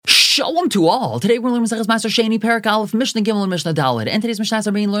Shalom to all. Today we're learning Maseches Meiser Sheini, Perek Aleph, Mishnah Gimel, and Mishnah Daled. And today's Mishnahs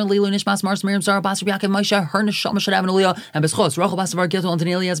are being learned Leilu Nishmas Mars Miriam Sarah Basar Yaakov Moshe Her Neshama Shadav and Aliyah and Beschos Rachel Basavar Gilto and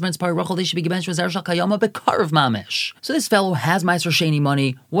Tanili Azman Spar Rachel. They should be given Shazar Shal Kayama Bekar of Mamish. So this fellow has Meiser Sheini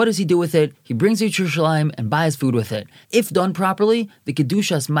money. What does he do with it? He brings it to Yerushalayim and buys food with it. If done properly, the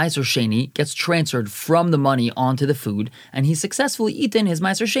Kedushas Meiser Sheini gets transferred from the money onto the food, and he's successfully eaten his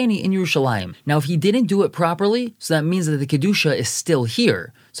Meiser Sheini in Yerushalayim. Now, if he didn't do it properly, so that means that the Kedusha is still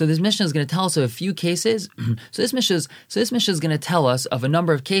here. So this Mishnah is going to tell us of a few cases. So this Mishnah is going to tell us of a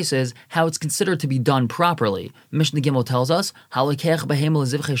number of cases how it's considered to be done properly. Mishnah Gimel tells us,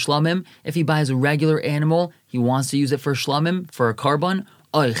 if he buys a regular animal, he wants to use it for shlamim, for a carbon,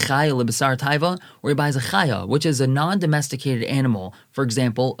 or he buys a chaya, which is a non-domesticated animal, for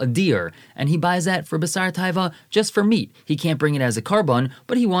example, a deer, and he buys that for basar taiva, just for meat. He can't bring it as a carbon,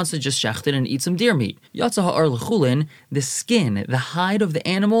 but he wants to just shecht it and eat some deer meat. Yatsa ha'ar l'chulin, the skin, the hide of the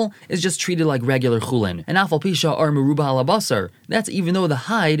animal, is just treated like regular chulin. And afal pisha ar meruba alabasar, that's even though the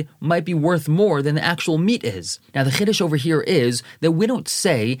hide might be worth more than the actual meat is. Now the chiddush over here is that we don't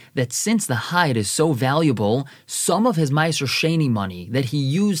say that since the hide is so valuable, some of his Meiser Sheini money that he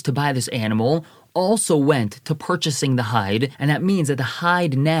used to buy this animal also went to purchasing the hide, and that means that the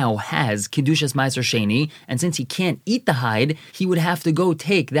hide now has Kedushas Meiser Sheini, and since he can't eat the hide, he would have to go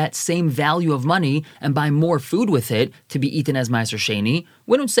take that same value of money and buy more food with it to be eaten as Meiser Sheini.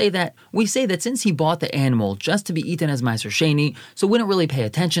 We don't say that. We say that since he bought the animal just to be eaten as Meiser Sheini, so we don't really pay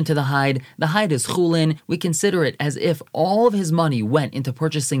attention to the hide. The hide is chulin. We consider it as if all of his money went into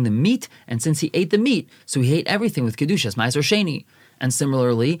purchasing the meat, and since he ate the meat, so he ate everything with Kedushas Meiser Sheini. And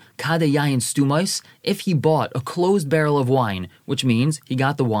similarly, kade yayin stumais, if he bought a closed barrel of wine, which means he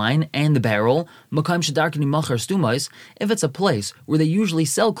got the wine and the barrel, makam shedarkani machar stumais, if it's a place where they usually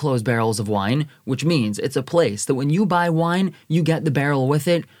sell closed barrels of wine, which means it's a place that when you buy wine, you get the barrel with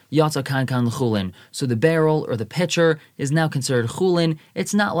it, yatsa kan l'chulin. So the barrel or the pitcher is now considered chulin.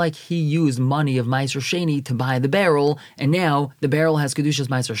 It's not like he used money of Meiser Sheini to buy the barrel, and now the barrel has Kedushas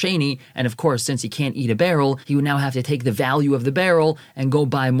Meiser Sheini, and of course, since he can't eat a barrel, he would now have to take the value of the barrel and go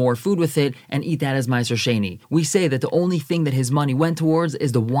buy more food with it and eat that as Meiser Sheini. We say that the only thing that his money went towards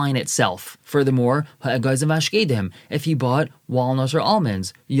is the wine itself. Furthermore, if he bought walnuts or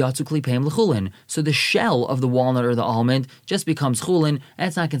almonds, yatsu klipeim l'chulin. So the shell of the walnut or the almond just becomes chulin, and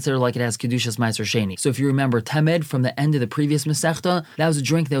it's not considered like it has Kedushas Meiser Sheini. So if you remember temed from the end of the previous Masechta, that was a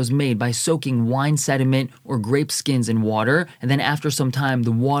drink that was made by soaking wine sediment or grape skins in water, and then after some time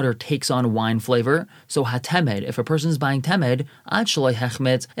the water takes on a wine flavor. So hatemed, if a person is buying temed, ad shaloi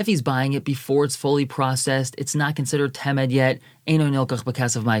hechmetz, if he's buying it before it's fully processed, it's not considered temed yet, Eino nilkach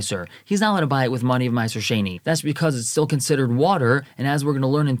b'kasav meiser. He's not allowed to buy it with money of Meiser Sheini. That's because it's still considered water, and as we're going to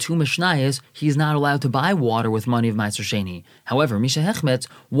learn in two Mishnayos, he's not allowed to buy water with money of Meiser Sheini. However, Misha Hechmetz,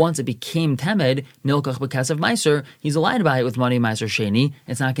 once it became temed, nilkach b'kasav meiser, he's allowed to buy it with money of Meiser Sheini.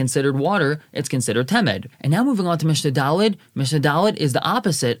 It's not considered water, it's considered temed. And now moving on to Mishnah Daled. Mishnah Daled is the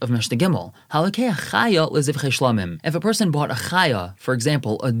opposite of Mishnah Gimel. Halakei chaya lezivchei shlamim. If a person bought a chaya, for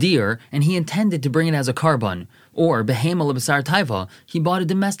example, a deer, and he intended to bring it as a carbon, or behema lebasar taiva, he bought a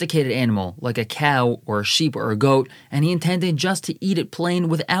domesticated animal, like a cow or a sheep or a goat, and he intended just to eat it plain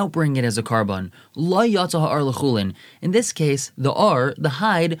without bringing it as a carbon. Lo yatsa ha'ar l'chulin. In this case, the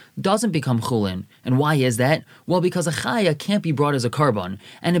hide, doesn't become chulin. And why is that? Well, because a chaya can't be brought as a carbon,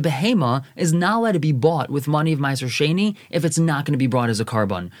 and a behema is not allowed to be bought with money of Meiser Sheini if it's not going to be brought as a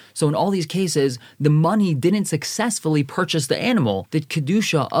carbon. So in all these cases, the money didn't successfully purchase the animal. The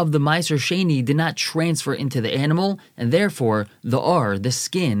kedusha of the Meiser Sheini did not transfer into the animal, and therefore the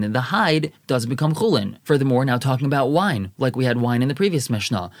skin, the hide, doesn't become chulin. Furthermore, now talking about wine, like we had wine in the previous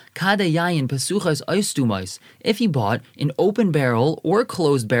Mishnah, kada yayin pesuchas oistumais. If he bought an open barrel or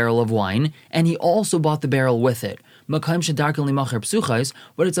closed barrel of wine, and he also bought the barrel with it, but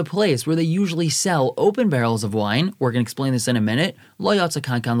it's a place where they usually sell open barrels of wine. We're going to explain this in a minute. So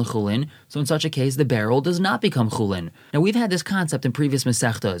in such a case, the barrel does not become chulin. Now, we've had this concept in previous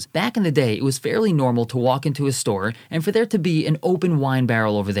Masechtas. Back in the day, it was fairly normal to walk into a store and for there to be an open wine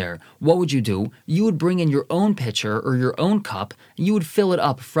barrel over there. What would you do? You would bring in your own pitcher or your own cup, and you would fill it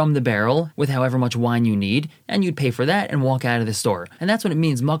up from the barrel with however much wine you need, and you'd pay for that and walk out of the store. And that's what it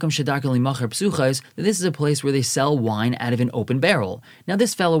means, that this is a place where they sell wine out of an open barrel. Now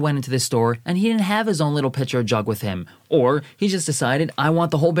this fellow went into this store and he didn't have his own little pitcher or jug with him. Or he just decided, I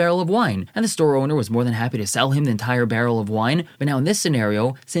want the whole barrel of wine. And the store owner was more than happy to sell him the entire barrel of wine. But now in this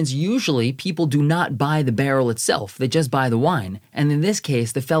scenario, since usually people do not buy the barrel itself, they just buy the wine. And in this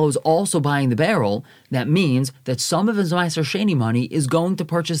case, the fellow's also buying the barrel. That means that some of his Meiser Sheini money is going to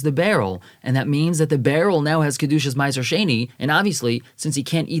purchase the barrel. And that means that the barrel now has Kedushas Meiser Sheini. And obviously, since he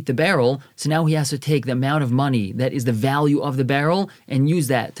can't eat the barrel, so now he has to take the amount of money that is the value of the barrel and use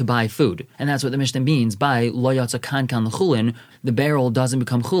that to buy food. And that's what the Mishnah means by Lo Yatsa Kankan L'Chulin. The barrel doesn't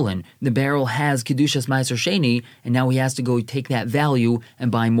become chulin. The barrel has Kedushas Meiser Sheini, and now he has to go take that value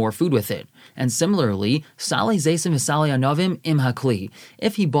and buy more food with it. And similarly, Salei Zesim V'Salei Anovim Im Hakli.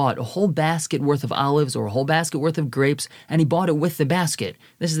 If he bought a whole basket worth of olives or a whole basket worth of grapes, and he bought it with the basket,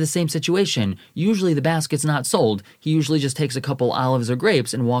 this is the same situation. Usually the basket's not sold. He usually just takes a couple olives or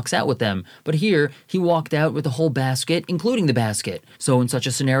grapes and walks out with them. But here, he walked out with the whole basket, including the basket. So in such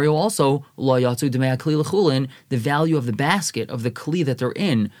a scenario also, Lo Yatsu Demei Hakli L'Chulin, the value of the basket, of the kli that they're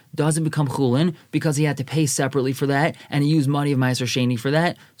in, doesn't become chulin because he had to pay separately for that, and he used money of Meiser Sheini for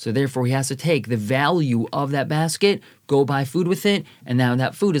that. So therefore, he has to take the value of that basket, go buy food with it, and now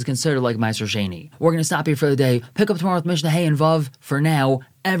that food is considered like Meiser Sheini. We're going to stop here for the day. Pick up tomorrow with Mishnah Hey and Vav. For now,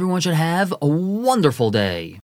 everyone should have a wonderful day.